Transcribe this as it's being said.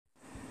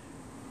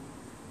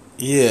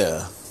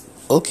Yeah.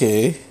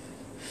 Okay.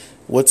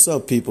 What's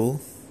up,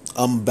 people?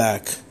 I'm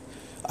back.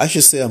 I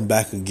should say I'm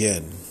back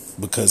again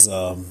because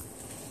I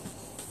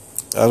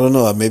don't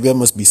know. Maybe I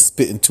must be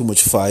spitting too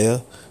much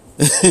fire.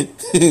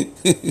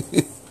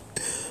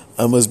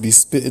 I must be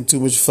spitting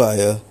too much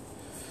fire.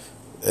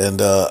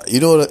 And you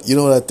know what? You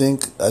know what I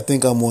think? I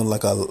think I'm on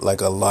like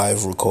a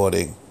live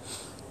recording.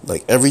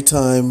 Like every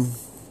time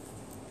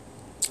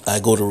I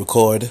go to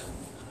record,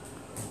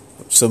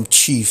 some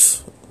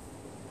chief,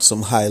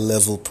 some high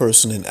level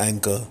person in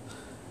Anchor,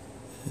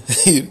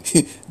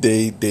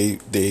 they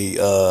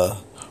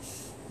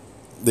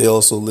they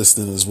also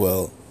listening as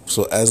well.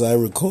 So as I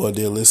record,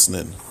 they're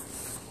listening.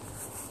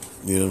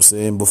 You know what I'm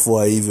saying?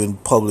 Before I even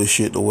publish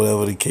it or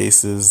whatever the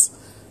case is,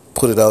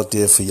 put it out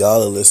there for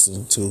y'all to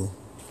listen to.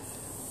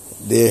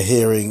 They're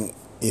hearing,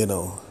 you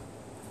know.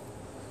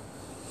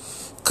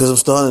 Because I'm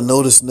starting to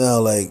notice now,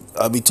 like,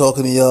 I'll be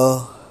talking to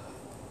y'all.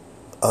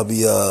 I'll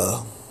be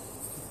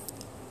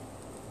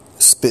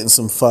spitting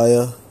some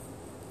fire.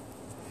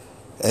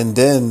 And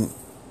then,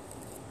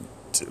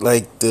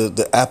 like,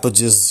 the app will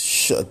just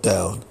shut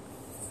down.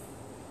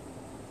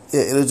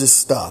 Yeah, it'll just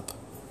stop.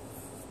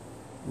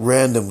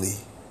 Randomly.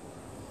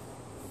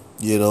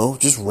 You know,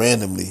 just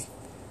randomly.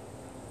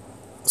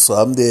 So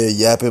I'm there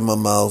yapping my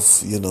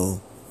mouth, you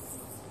know,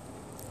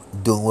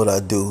 doing what I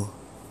do.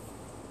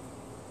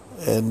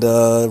 And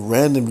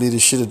randomly the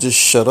shit will just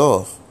shut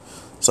off.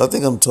 So I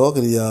think I'm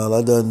talking to y'all.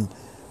 I done,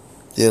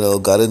 you know,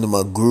 got into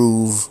my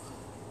groove.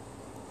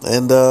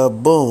 And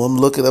boom, I'm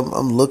looking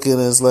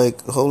and it's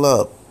like, hold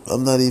up.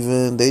 I'm not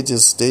even they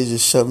just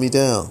shut me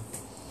down.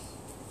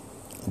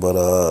 But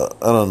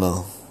I don't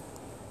know.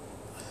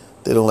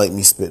 They don't like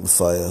me spitting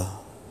fire.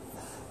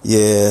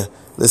 Yeah,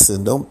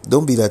 listen,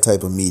 don't be that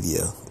type of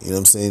media. You know what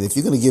I'm saying? If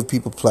you're gonna give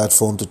people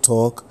platform to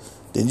talk,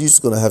 then you're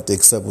just gonna have to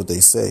accept what they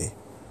say.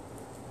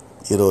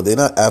 You know, they're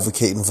not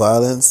advocating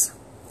violence.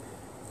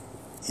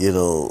 You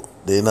know,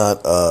 they're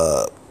not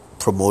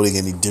promoting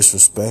any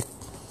disrespect.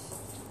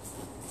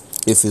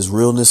 If it's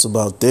realness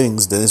about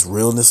things, then it's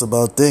realness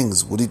about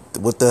things.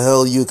 What the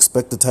hell you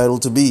expect the title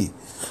to be?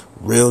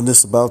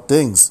 Realness about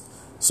things.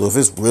 So if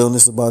it's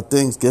realness about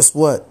things, guess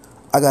what?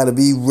 I gotta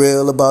be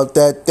real about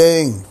that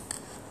thing.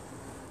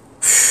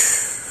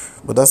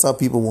 But that's how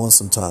people want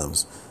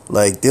sometimes.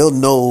 Like they'll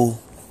know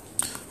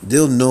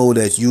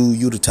that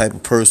you the type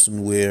of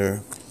person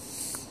where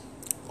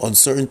on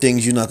certain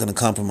things you're not gonna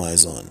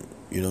compromise on.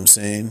 You know what I'm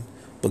saying?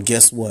 But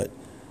guess what?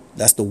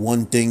 That's the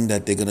one thing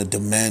that they're gonna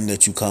demand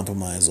that you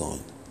compromise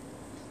on.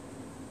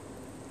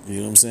 You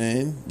know what I'm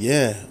saying?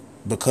 Yeah.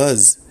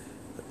 Because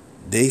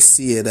they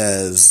see it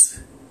as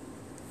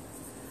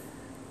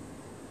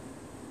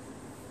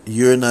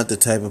you're not the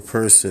type of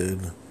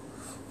person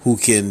who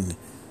can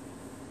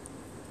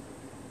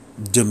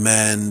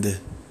demand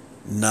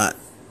not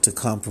to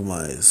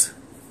compromise.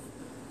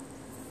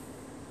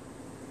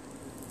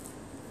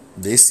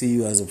 They see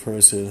you as a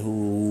person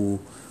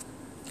who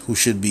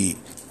should be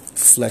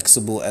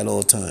flexible at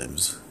all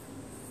times.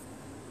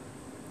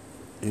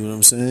 You know what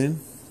I'm saying?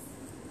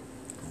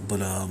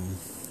 But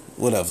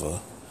whatever.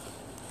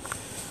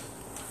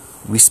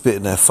 We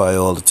spitting that fire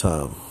all the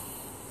time.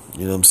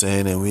 You know what I'm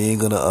saying? And we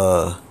ain't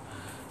gonna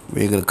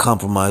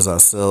compromise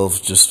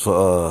ourselves just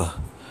for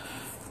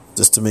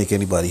just to make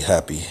anybody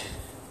happy.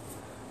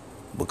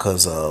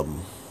 Because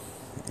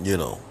you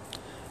know,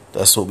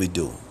 that's what we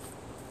do.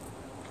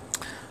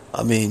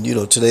 I mean, you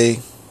know,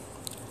 today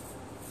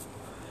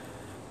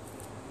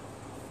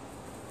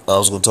I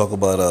was gonna talk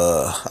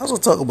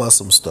about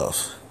some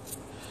stuff.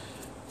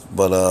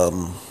 But I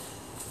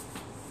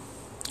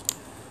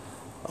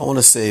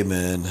wanna say,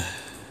 man,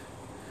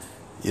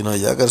 you know,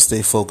 y'all gotta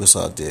stay focused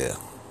out there.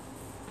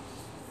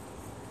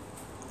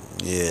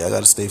 Yeah, I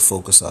gotta stay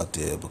focused out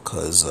there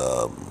because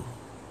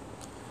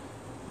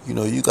you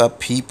know, you got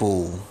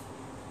people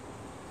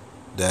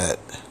that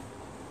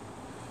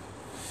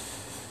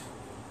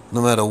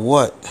no matter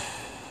what,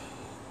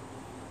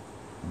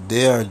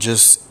 they are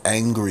just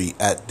angry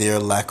at their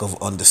lack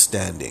of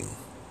understanding.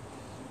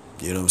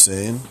 You know what I'm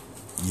saying?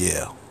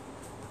 Yeah.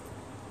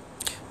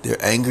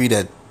 They're angry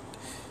that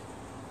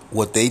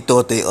what they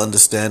thought they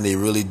understand, they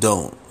really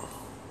don't.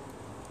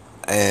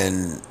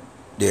 And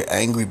they're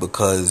angry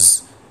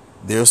because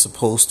they're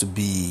supposed to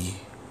be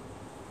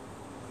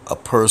a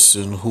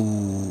person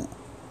who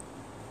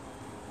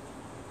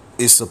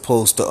is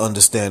supposed to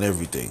understand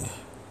everything.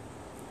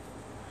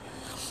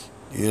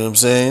 You know what I'm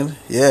saying?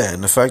 Yeah,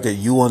 and the fact that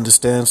you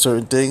understand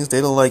certain things, they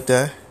don't like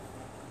that.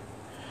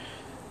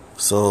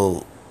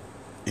 So,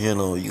 you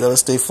know, you gotta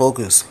stay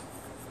focused.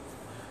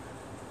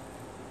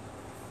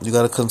 You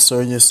gotta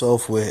concern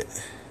yourself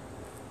with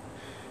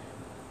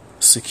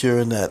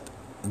securing that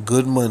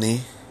good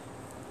money,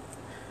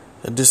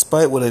 and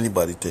despite what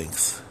anybody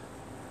thinks.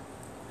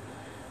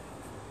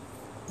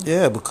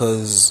 Yeah,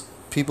 because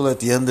people at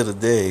the end of the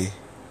day,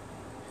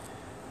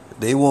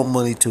 they want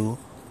money too.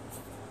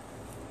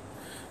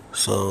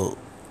 So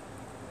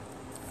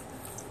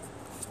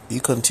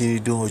you continue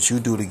doing what you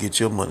do to get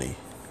your money.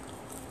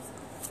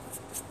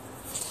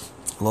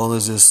 As long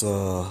as it's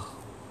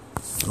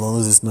As long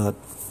as it's not,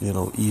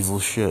 evil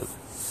shit.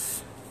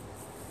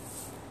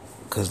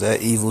 Because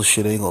that evil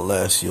shit ain't gonna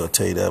last you, I'll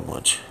tell you that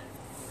much.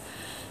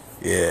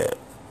 Yeah,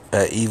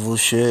 that evil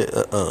shit,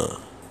 The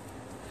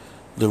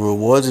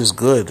reward is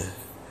good,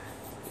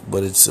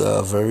 but it's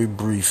very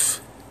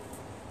brief.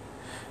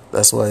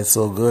 That's why it's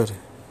so good.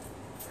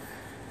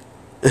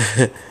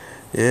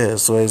 Yeah,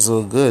 that's why it's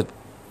so good.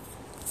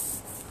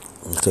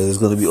 Because it's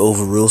going to be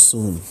over real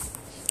soon.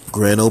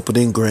 Grand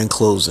opening, grand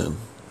closing.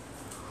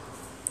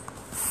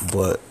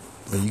 But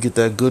when you get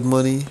that good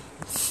money,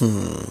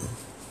 you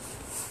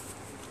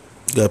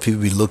got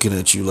people be looking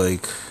at you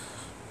like,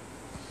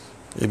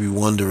 they be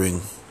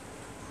wondering.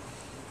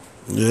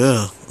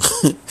 Yeah.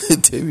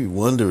 They be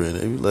wondering.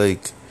 They be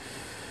like,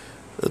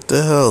 what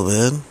the hell,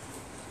 man?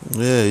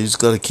 Yeah, you just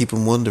got to keep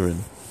them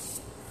wondering.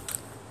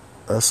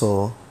 That's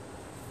all.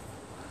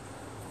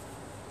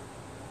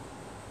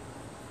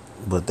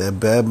 But that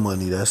bad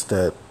money, that's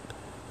that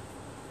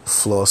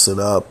floss it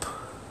up,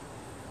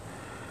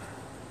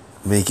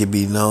 make it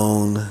be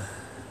known,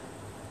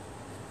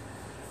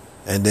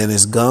 and then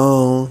it's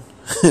gone.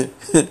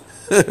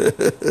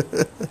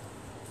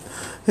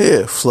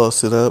 Yeah,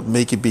 floss it up,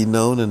 make it be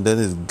known, and then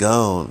it's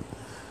gone.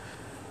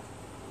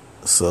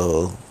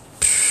 So,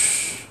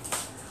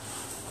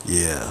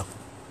 yeah.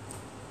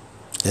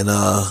 And,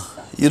 I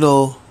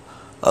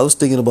was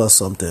thinking about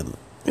something.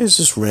 It's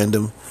just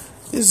random.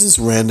 It's just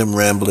random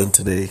rambling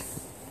today.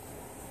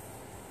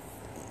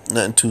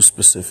 Nothing too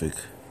specific.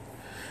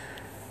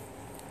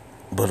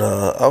 But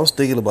I was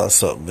thinking about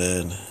something,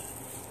 man.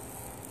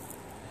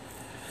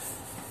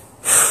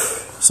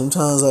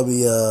 Sometimes I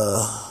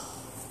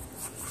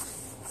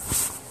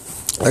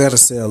gotta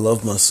say I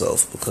love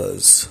myself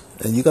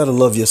and you gotta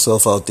love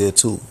yourself out there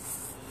too.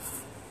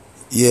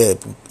 Yeah,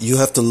 you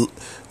have to,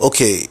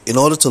 in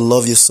order to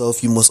love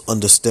yourself, you must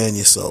understand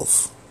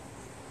yourself.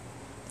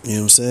 You know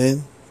what I'm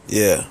saying?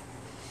 Yeah.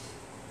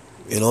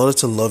 In order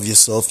to love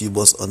yourself, you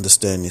must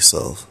understand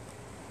yourself.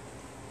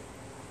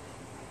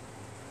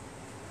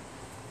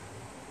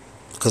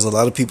 Because a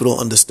lot of people don't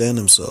understand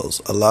themselves.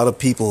 A lot of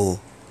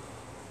people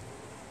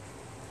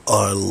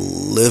are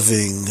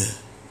living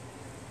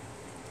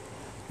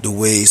the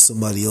way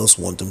somebody else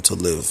wants them to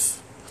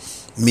live.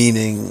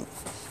 Meaning,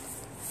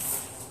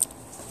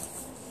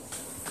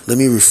 let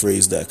me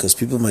rephrase that because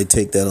people might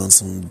take that on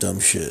some dumb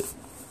shit.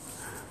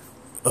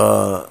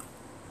 A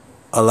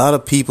lot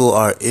of people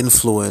are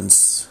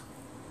influenced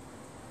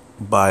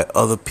by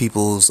other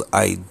people's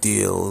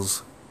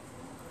ideals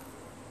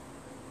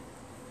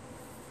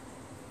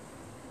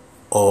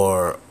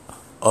or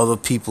other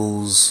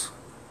people's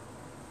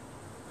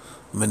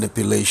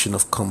manipulation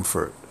of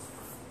comfort.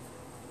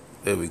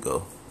 There we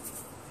go.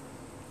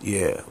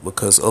 Yeah,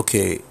 because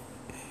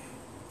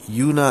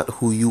you not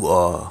who you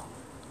are.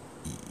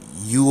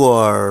 You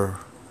are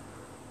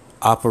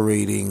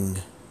operating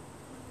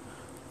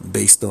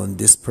based on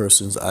this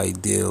person's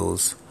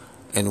ideals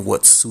and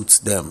what suits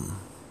them.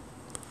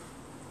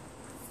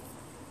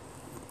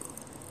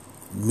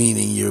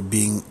 Meaning you're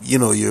being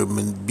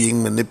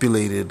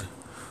manipulated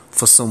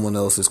for someone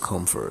else's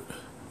comfort.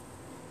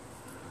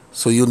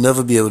 So you'll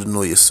never be able to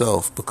know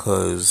yourself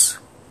because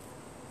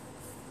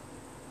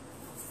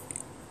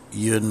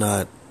you're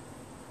not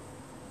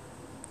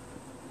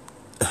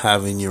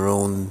having your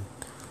own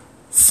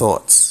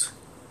thoughts.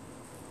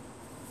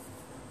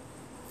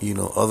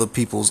 Other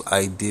people's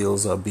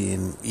ideals are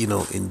being,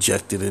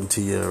 injected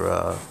into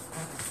your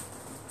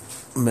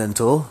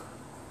mental,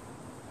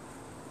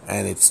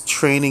 and it's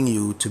training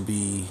you to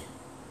be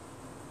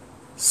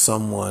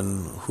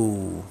someone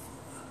who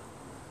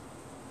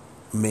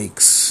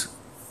makes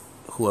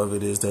whoever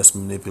it is that's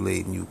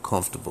manipulating you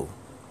comfortable.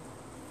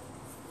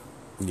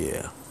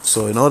 Yeah.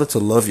 So in order to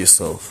love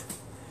yourself,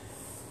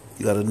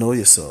 you got to know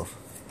yourself.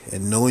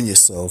 And knowing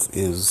yourself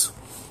is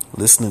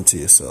listening to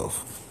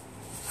yourself.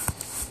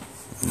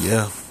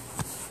 Yeah.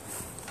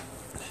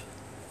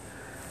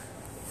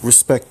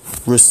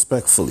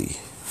 Respectfully.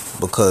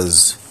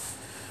 Because,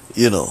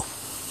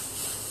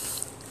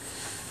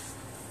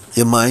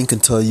 your mind can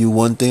tell you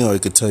one thing or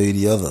it could tell you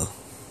the other.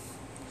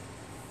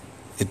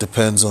 It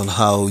depends on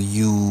how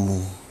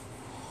you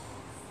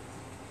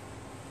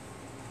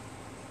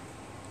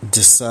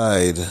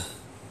decide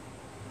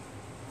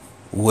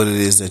what it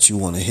is that you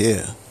want to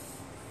hear.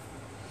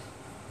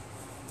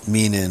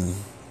 Meaning,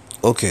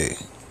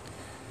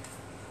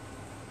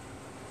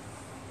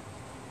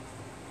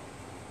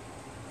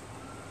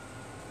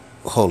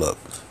 hold up.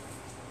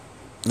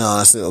 No,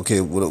 I said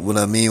what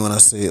I mean when I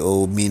say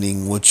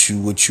meaning what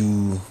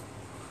you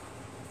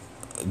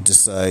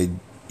decide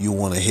you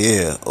want to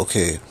hear.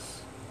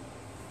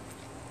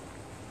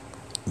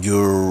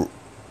 You're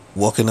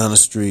walking down the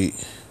street,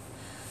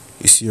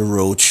 you see a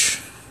roach.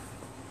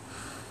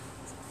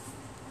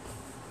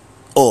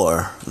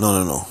 Or,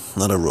 no,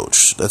 not a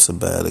roach. That's a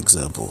bad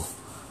example.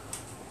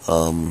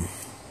 Yeah,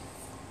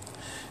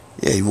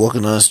 you're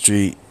walking down the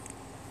street.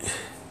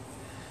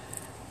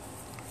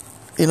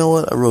 You know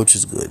what? A roach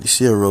is good. You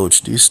see a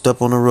roach. Do you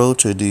step on a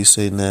roach or do you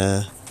say,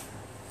 nah,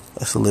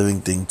 that's a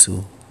living thing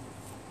too?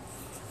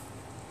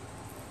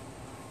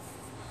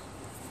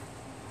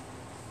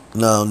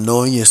 Now,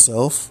 knowing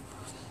yourself,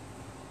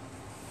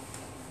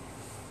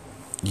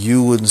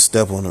 you wouldn't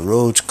step on the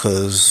roach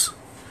because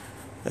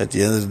at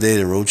the end of the day,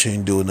 the roach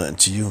ain't doing nothing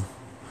to you.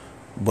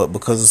 But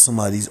because of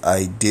somebody's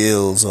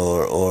ideals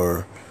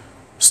or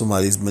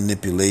somebody's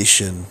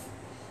manipulation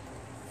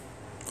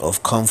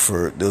of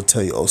comfort, they'll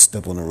tell you, oh,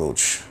 step on the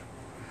roach.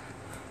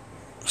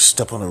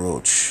 Step on the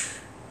roach.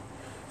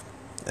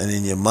 And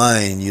in your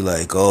mind, you're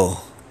like,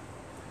 oh,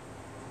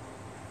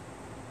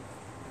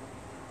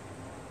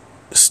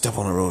 step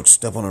on the roach,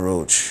 step on the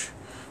roach.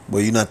 But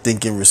you're not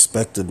thinking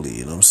respectably,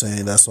 you know what I'm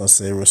saying? That's why I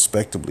say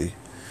respectably.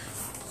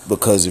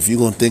 Because if you're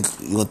gonna think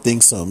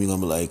something, you're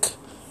gonna be like,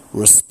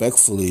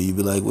 respectfully, you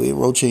be like, wait,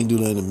 roach ain't do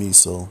nothing to me,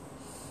 so,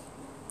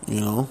 you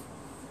know,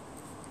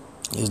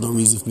 there's no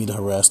reason for me to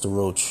harass the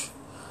roach.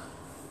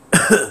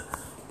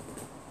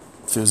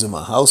 If it was in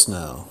my house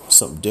now,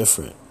 something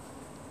different,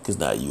 because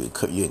now you're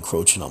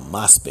encroaching on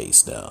my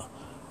space now.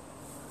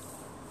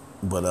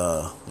 But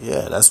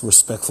yeah, that's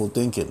respectful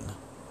thinking.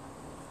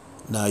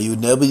 Now you'd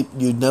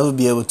never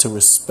be able to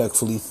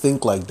respectfully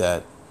think like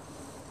that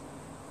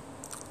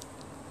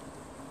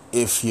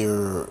if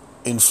you're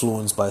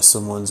influenced by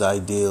someone's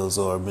ideals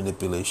or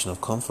manipulation of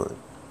comfort.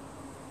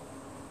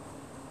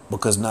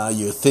 Because now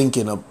you're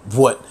thinking of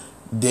what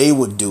they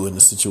would do in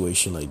a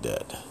situation like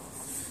that.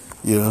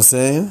 You know what I'm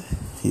saying?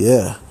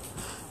 Yeah.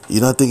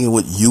 You're not thinking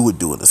what you would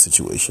do in a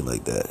situation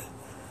like that.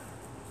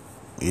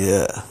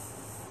 Yeah.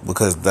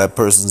 Because that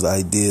person's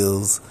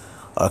ideals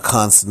are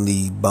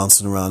constantly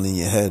bouncing around in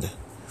your head,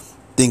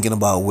 thinking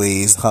about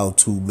ways how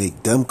to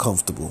make them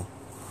comfortable.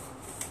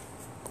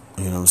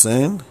 You know what I'm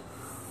saying?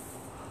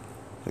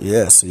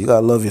 Yeah, so you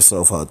gotta love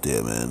yourself out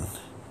there, man.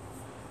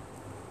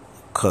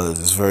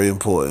 Because it's very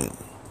important.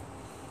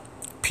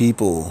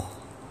 People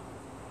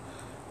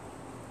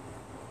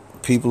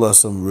are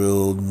some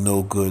real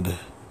no good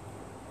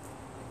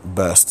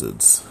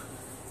bastards.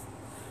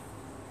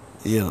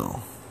 You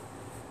know.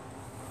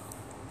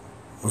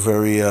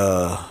 Very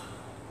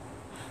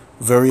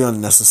very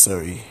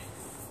unnecessary.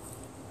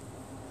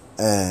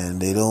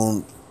 And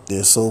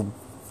they're so,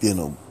 you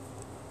know,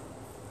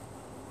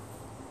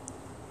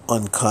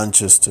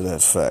 unconscious to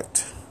that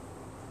fact.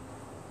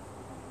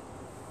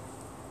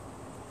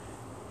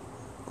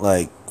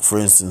 Like, for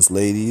instance,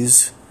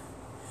 ladies,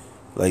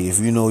 like if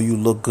you know you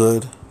look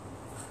good,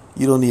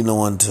 you don't need no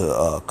one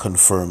to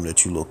confirm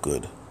that you look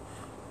good.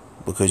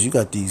 Because you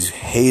got these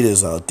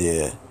haters out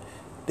there,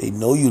 they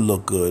know you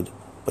look good,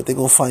 but they're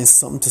going to find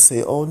something to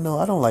say, oh no,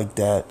 I don't like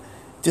that.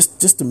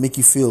 Just to make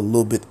you feel a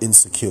little bit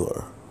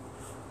insecure.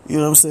 You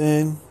know what I'm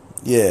saying?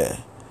 Yeah.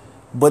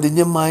 But in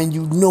your mind,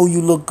 you know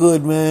you look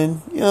good,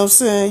 man. You know what I'm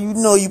saying? You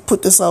know you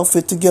put this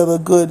outfit together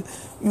good.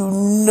 You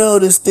know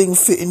this thing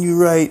fitting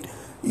you right.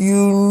 You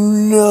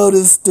know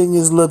this thing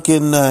is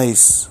looking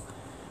nice.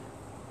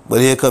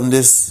 But here come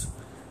this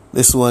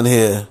one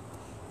here.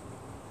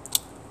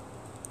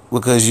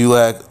 Because you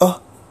act,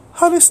 oh,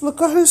 how this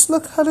look.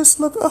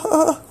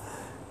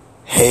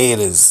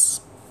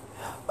 Haters.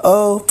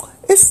 Oh,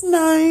 it's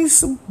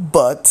nice,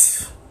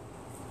 but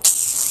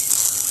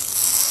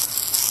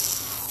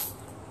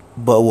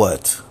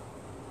what?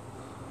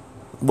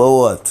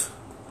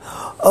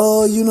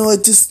 Oh, you know,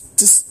 it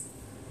just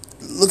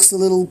looks a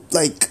little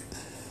like,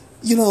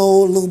 you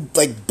know, a little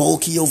like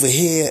bulky over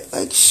here.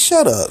 Like,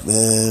 shut up,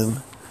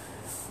 man.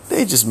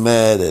 They just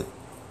mad that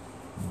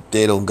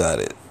they don't got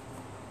it.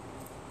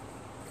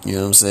 You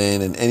know what I'm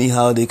saying? And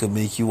anyhow they could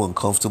make you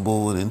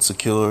uncomfortable and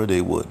insecure, they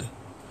would.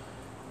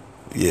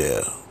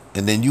 Yeah.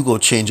 And then you go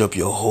change up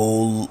your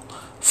whole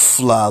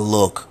fly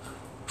look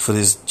for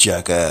this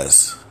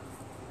jackass.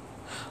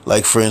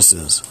 Like, for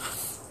instance,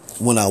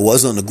 when I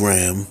was on the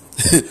gram,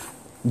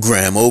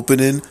 gram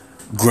opening,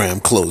 gram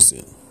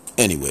closing.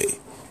 Anyway,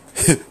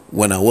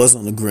 when I was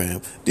on the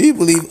gram, do you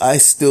believe I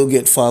still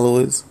get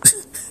followers?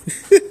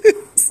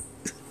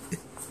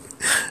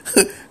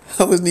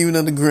 I wasn't even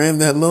on the gram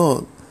that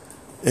long.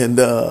 And,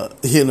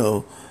 you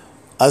know,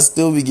 I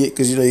still be getting,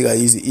 because, you know, you got to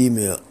use the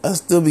email. I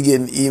still be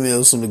getting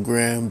emails from the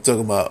gram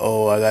talking about,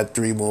 oh, I got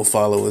 3 more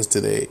followers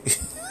today.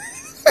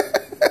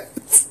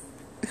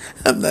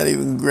 I'm not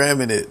even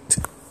gramming it.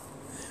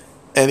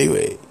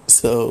 Anyway,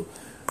 so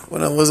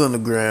when I was on the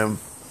gram,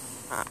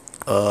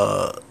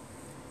 I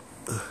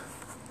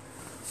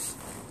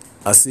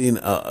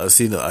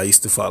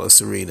used to follow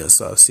Serena,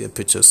 so I see a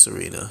picture of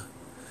Serena,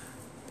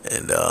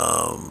 and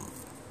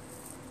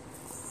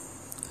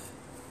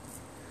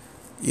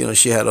you know,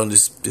 she had on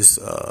this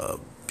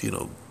you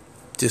know,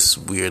 this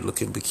weird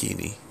looking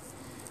bikini.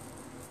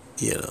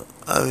 You know,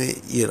 I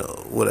mean, you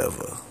know,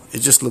 whatever. It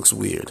just looks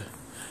weird.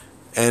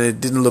 And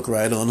it didn't look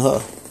right on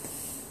her.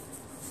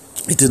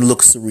 It didn't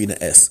look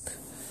Serena-esque.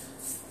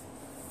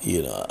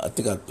 You know, I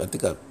think I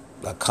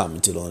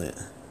commented on it.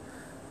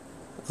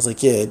 I was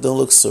like, yeah, it don't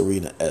look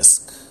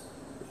Serena-esque.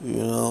 You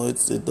know,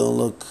 it don't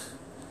look.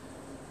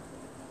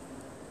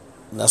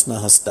 That's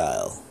not her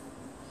style,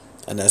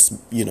 and that's,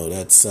 you know,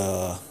 that's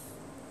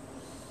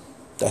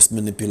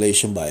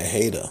manipulation by a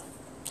hater.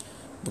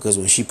 Because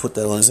when she put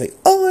that on, it's like,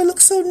 oh, it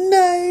looks so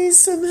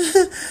nice, and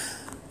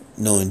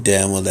knowing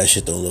damn well that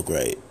shit don't look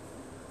right.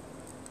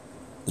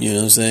 You know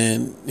what I'm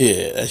saying?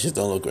 Yeah, that shit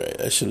don't look right.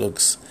 That shit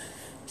looks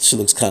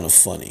kind of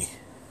funny.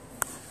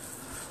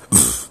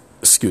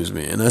 Excuse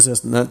me, and that's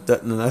just not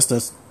that. And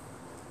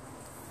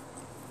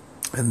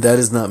and that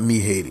is not me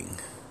hating,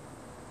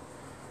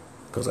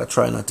 because I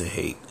try not to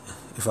hate.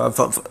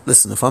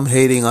 Listen, if I'm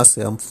hating, I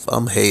say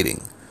I'm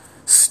hating,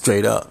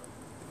 straight up.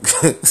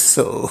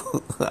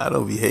 So I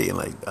don't be hating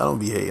I don't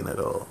be hating at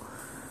all.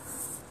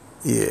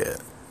 Yeah,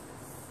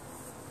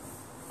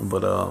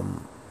 but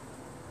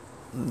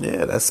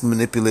yeah, that's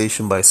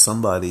manipulation by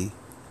somebody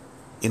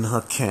in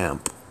her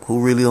camp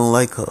who really don't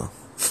like her.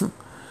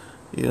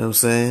 You know what I'm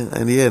saying?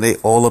 And yeah, they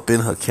all up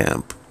in her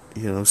camp.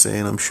 You know what I'm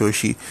saying? I'm sure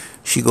she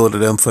go to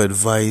them for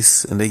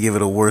advice, and they give her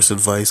the worst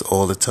advice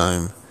all the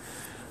time.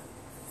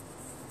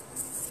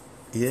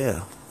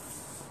 Yeah.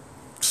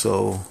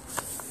 So,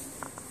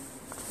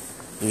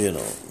 you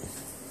know,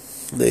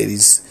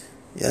 ladies,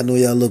 yeah, I know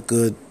y'all look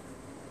good.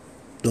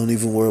 Don't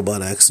even worry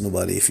about asking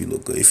nobody if you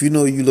look good. If you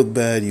know you look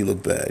bad, you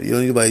look bad. You don't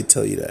need anybody to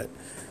tell you that,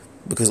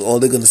 because all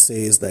they're gonna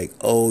say is like,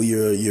 "Oh,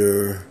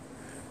 you're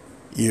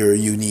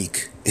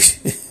unique."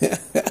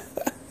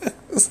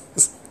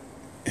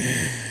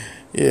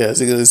 Yeah,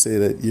 they're gonna say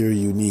that you're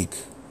unique.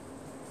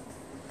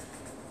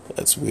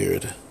 That's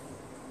weird.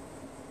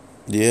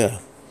 Yeah.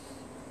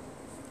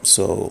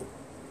 So,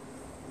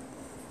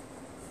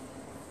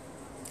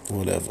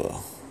 whatever.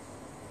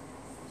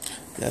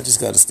 Yeah, I just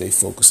gotta stay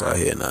focused out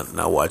here and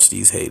not watch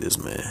these haters,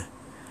 man.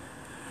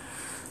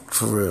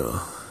 For real.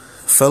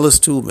 Fellas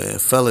too, man.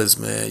 Fellas,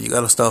 man. You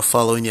gotta start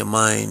following your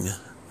mind.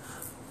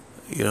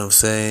 You know what I'm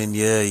saying?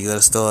 Yeah, you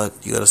gotta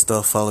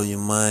start following your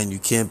mind. You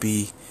can't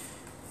be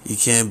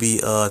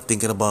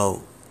thinking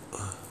about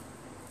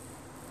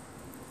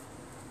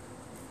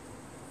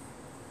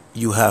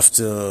you have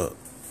to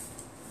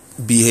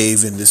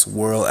behave in this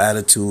world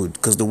attitude,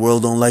 because the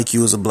world don't like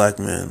you as a black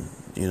man.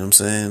 You know what I'm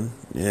saying?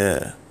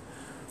 Yeah.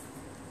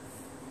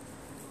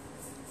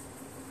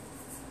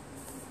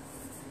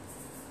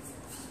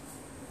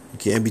 You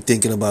can't be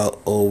thinking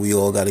about, oh, we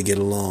all got to get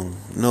along.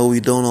 No, we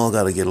don't all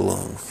got to get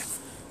along.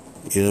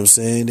 You know what I'm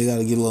saying? They got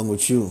to get along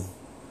with you.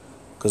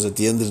 Because at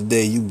the end of the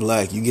day, you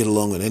black, you get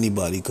along with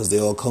anybody, because they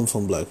all come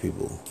from black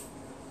people.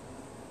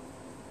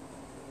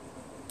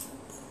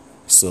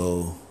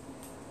 So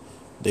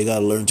they got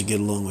to learn to get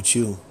along with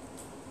you.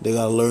 They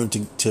got to learn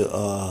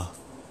to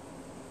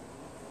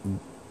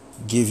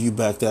give you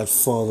back that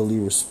fatherly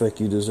respect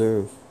you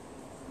deserve.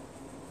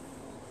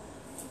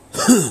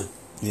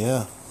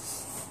 Yeah.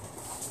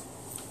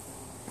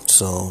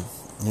 So,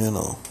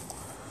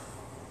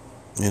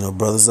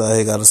 brothers out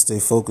here gotta stay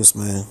focused,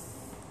 man.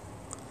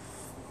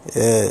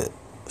 Yeah,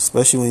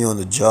 especially when you're on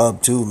the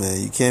job too,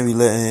 man. You can't be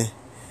letting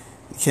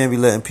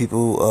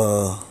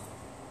people,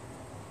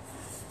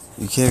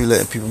 you can't be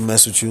letting people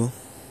mess with you.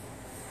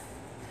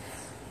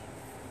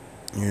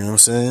 You know what I'm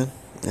saying?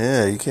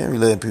 Yeah, you can't be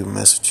letting people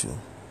mess with you.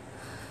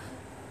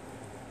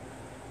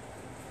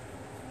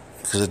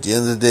 Because at the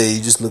end of the day,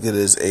 you just look at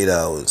it as 8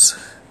 hours.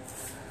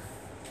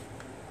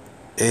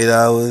 8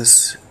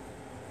 hours,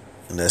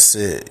 and that's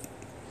it.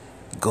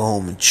 Go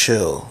home and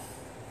chill.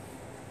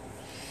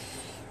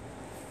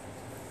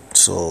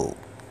 So,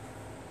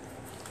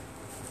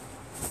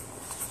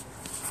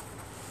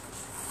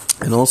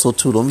 and also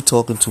too, don't be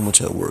talking too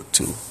much at work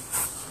too.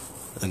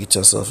 I get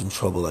yourself in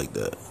trouble like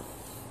that.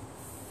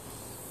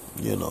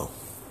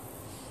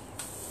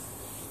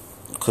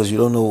 Because you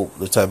don't know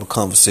the type of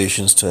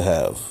conversations to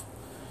have.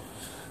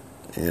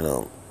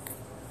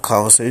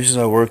 Conversations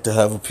at work to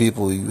have with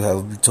people, you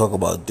talk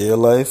about their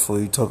life, or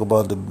you talk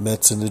about the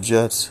Mets and the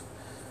Jets.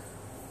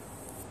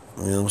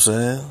 You know what I'm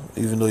saying?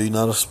 Even though you're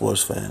not a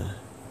sports fan.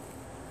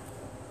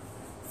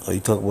 Or you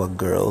talk about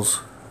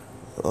girls.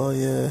 Oh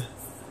yeah.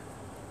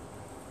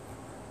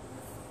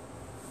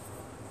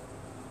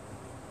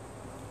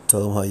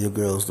 Tell them how your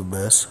girl's the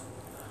best.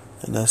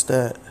 And that's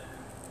that.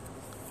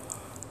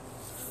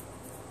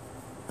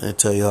 And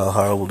tell you how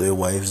horrible their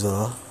wives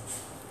are.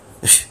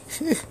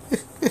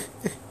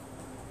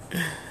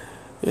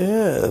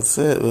 Yeah, that's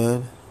it,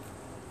 man.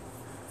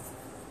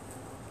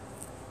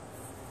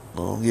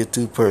 Don't get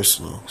too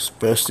personal,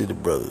 especially the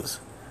brothers,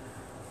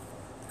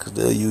 because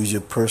they'll use your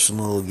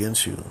personal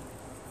against you.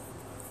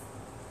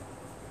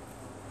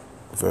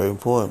 Very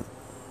important.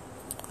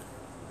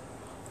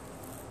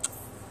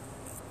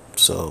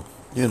 So,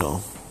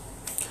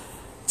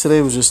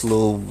 today was just a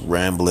little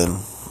rambling.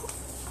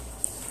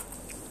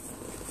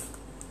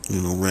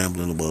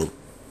 Rambling about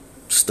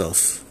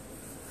stuff.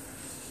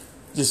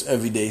 Just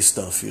everyday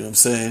stuff, you know what I'm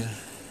saying?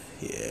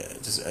 Yeah,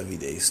 just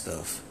everyday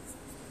stuff.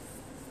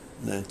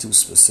 Nothing too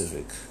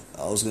specific.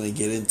 I was going to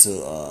get into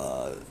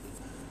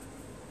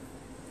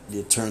the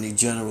Attorney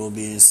General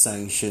being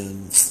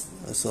sanctioned.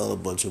 That's all a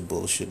bunch of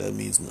bullshit. That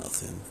means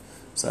nothing.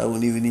 So I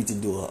wouldn't even need to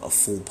do a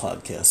full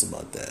podcast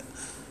about that.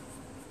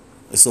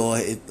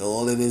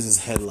 All it is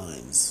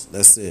headlines.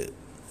 That's it.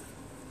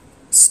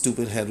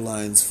 Stupid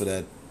headlines for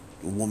that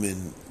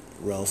woman,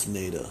 Ralph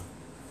Nader,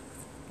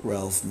 or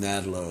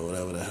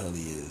whatever the hell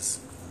he is.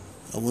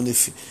 I wonder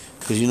if,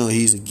 because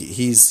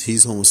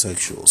he's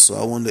homosexual, so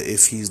I wonder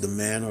if he's the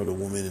man or the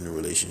woman in the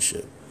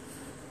relationship.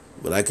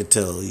 But I could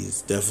tell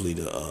he's definitely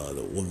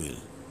the woman,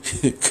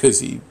 because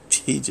he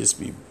just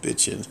be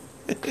bitching.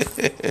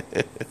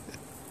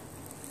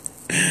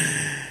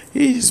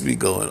 He just be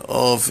going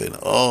off and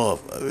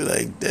off. I be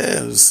like,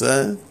 damn,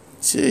 son,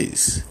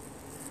 jeez,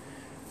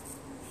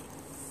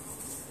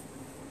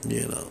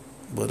 you know.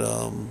 But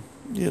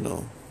you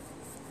know,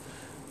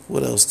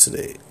 what else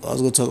today? I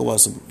was gonna talk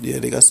about some. Yeah,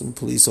 they got some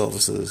police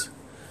officers.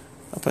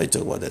 I'll probably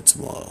talk about that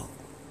tomorrow.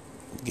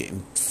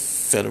 Getting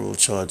federal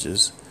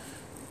charges.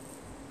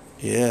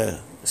 Yeah,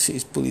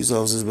 these police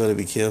officers better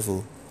be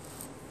careful.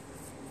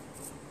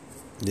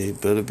 They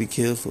better be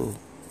careful.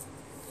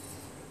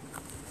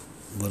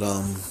 But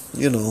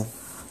you know,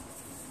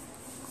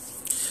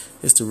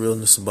 it's the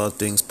Realness About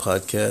Things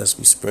podcast.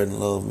 We spreading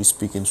love. We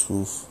speaking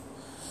truth.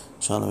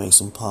 Trying to make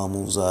some power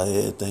moves out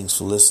here. Thanks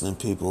for listening,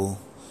 people.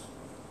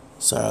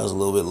 Sorry I was a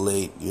little bit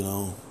late. You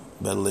know,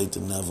 better late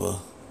than never.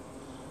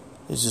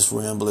 It's just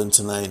rambling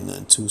tonight,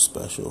 nothing too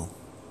special.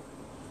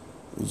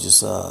 We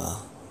just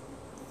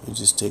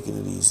taking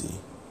it easy.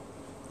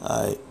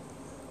 Alright.